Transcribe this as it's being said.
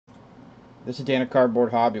This is Dana Cardboard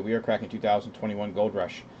Hobby. We are cracking 2021 Gold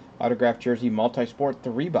Rush autographed jersey multi-sport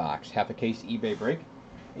 3-box, half a case eBay break.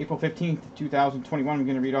 April 15th, 2021. I'm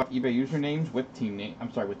going to read off eBay usernames with team name.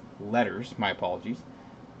 I'm sorry, with letters. My apologies.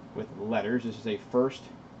 With letters. This is a first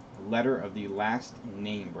letter of the last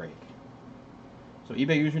name break. So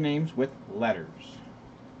eBay usernames with letters.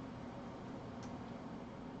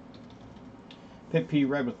 Pit P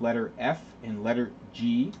Red with letter F and letter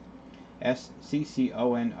G.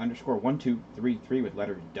 SCCON_1233 with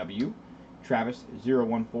letter W. Travis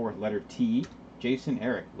 014 with letter T. Jason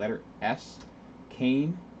Eric, letter S.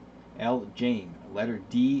 Kane L. James, letter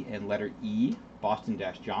D and letter E.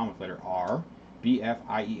 Boston-John with letter R.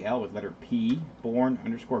 BFIEL with letter P.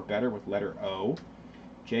 Born_better with letter O.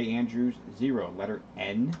 J. Andrews 0, letter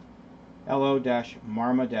N.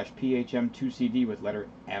 LO-Marma-PHM2CD with letter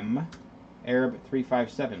M. Arab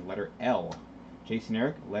 357, letter L. Jason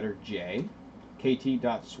Eric, letter J.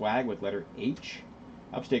 KT.swag with letter H.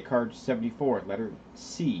 Upstate Cards 74, letter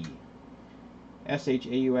C.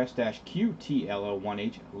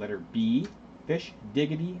 SHAUS-QTLO1H, letter B. Fish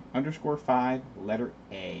Diggity _5, letter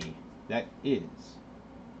A. That is.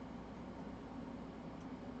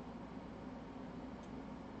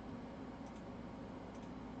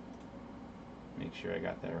 Make sure I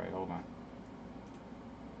got that right. Hold on.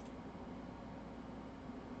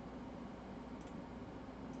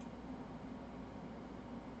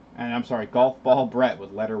 And I'm sorry, Golf Ball Brett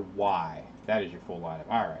with letter Y. That is your full lineup.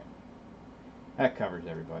 Alright. That covers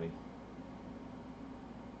everybody.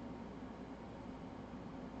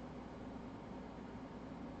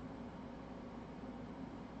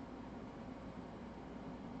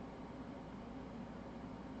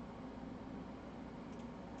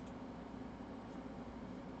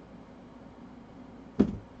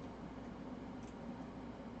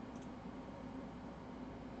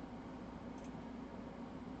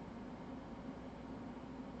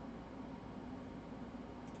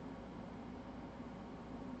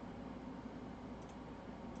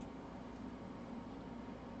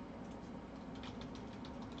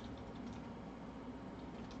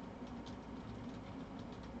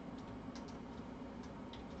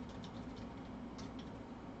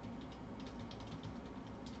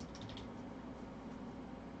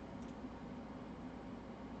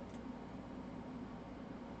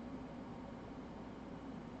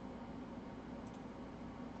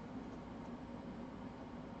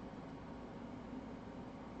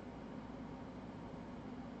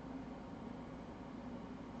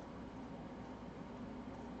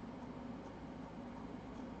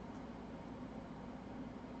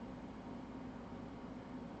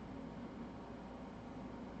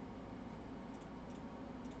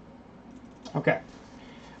 Okay.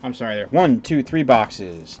 I'm sorry there. 1, 2, 3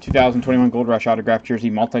 boxes. 2021 Gold Rush autographed jersey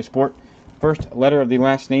multi-sport. First letter of the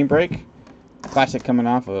last name break. Classic coming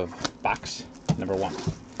off of box number 1.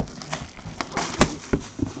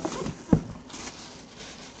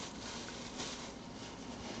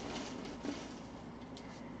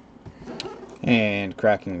 And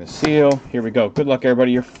cracking the seal. Here we go. Good luck,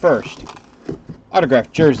 everybody. Your first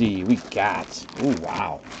autographed jersey we got. Ooh,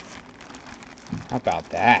 wow. How about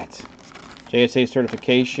that? JSA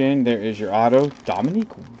certification. There is your auto.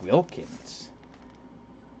 Dominique Wilkins.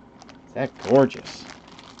 Is that gorgeous?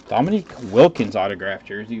 Dominique Wilkins autographed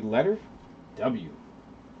jersey. Letter W.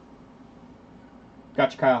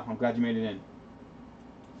 Gotcha, Kyle. I'm glad you made it in.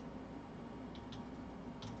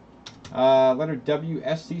 Letter W,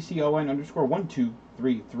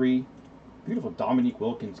 SCCON_1233. Beautiful Dominique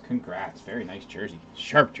Wilkins. Congrats. Very nice jersey.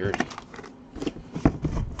 Sharp jersey.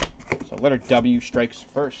 So letter W strikes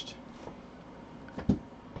first.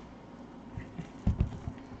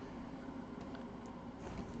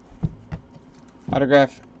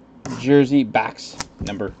 Autograph jersey box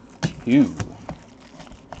number 2.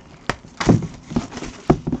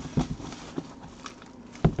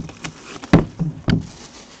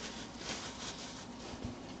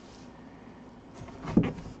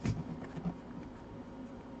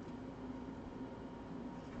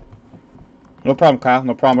 No problem, Kyle.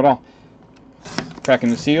 No problem at all. Cracking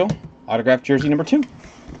the seal. Autograph jersey number 2.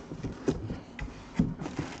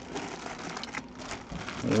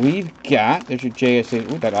 We've got, there's your JSA.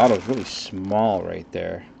 Ooh, that auto is really small right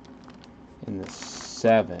there. In the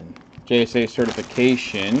 7. JSA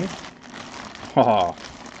certification. Oh,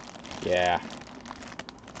 yeah.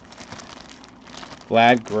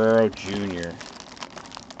 Vlad Guerrero Jr.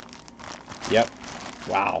 Yep.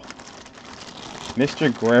 Wow.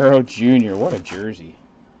 Mr. Guerrero Jr. What a jersey.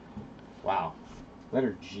 Wow.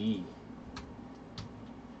 Letter G.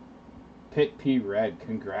 Pit P Red.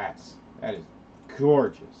 Congrats. That is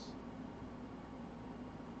gorgeous.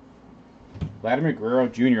 Vladimir Guerrero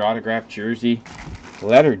Jr. autographed jersey.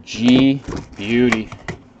 Letter G. Beauty.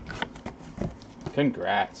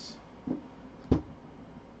 Congrats.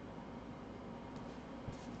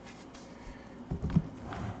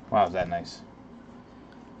 Wow, is that nice.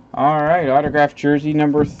 Alright, autographed jersey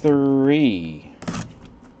number 3.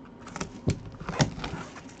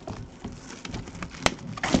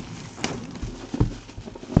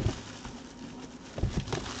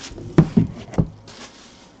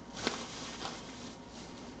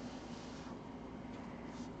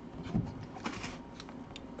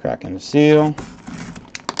 Cracking the seal.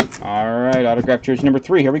 Alright, autographed jersey number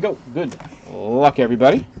 3. Here we go. Good luck,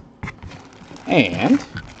 everybody. And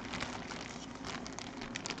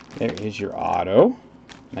there is your auto.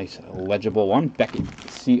 Nice legible one. Beckett,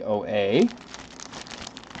 COA.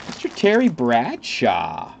 Mr. Terry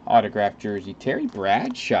Bradshaw. Autographed jersey. Terry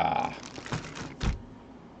Bradshaw.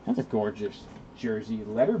 That's a gorgeous jersey.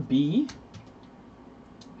 Letter B.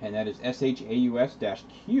 And that is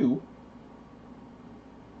SHAUS-Q.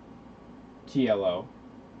 TLO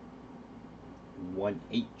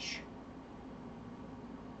 1H.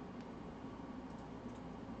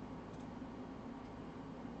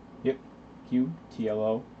 Yep, Q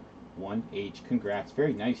TLO 1H. Congrats,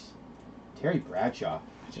 very nice. Terry Bradshaw.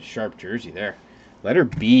 That's a sharp jersey there. Letter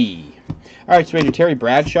B. All right, so we had your Terry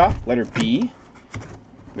Bradshaw. Letter B.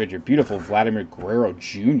 We had your beautiful Vladimir Guerrero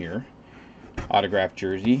Jr. autographed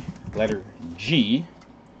jersey. Letter G.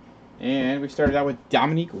 And we started out with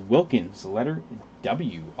Dominique Wilkins, letter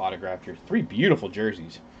W, autographed jersey. 3 beautiful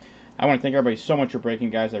jerseys. I want to thank everybody so much for breaking,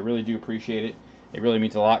 guys. I really do appreciate it. It really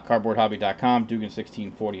means a lot. CardboardHobby.com,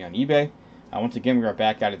 Dugan1640 on eBay. Once again, we are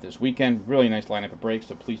back at it this weekend. Really nice lineup of breaks,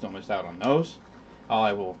 so please don't miss out on those.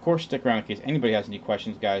 I will, of course, stick around in case anybody has any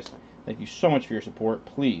questions, guys. Thank you so much for your support.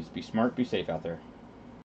 Please be smart, be safe out there.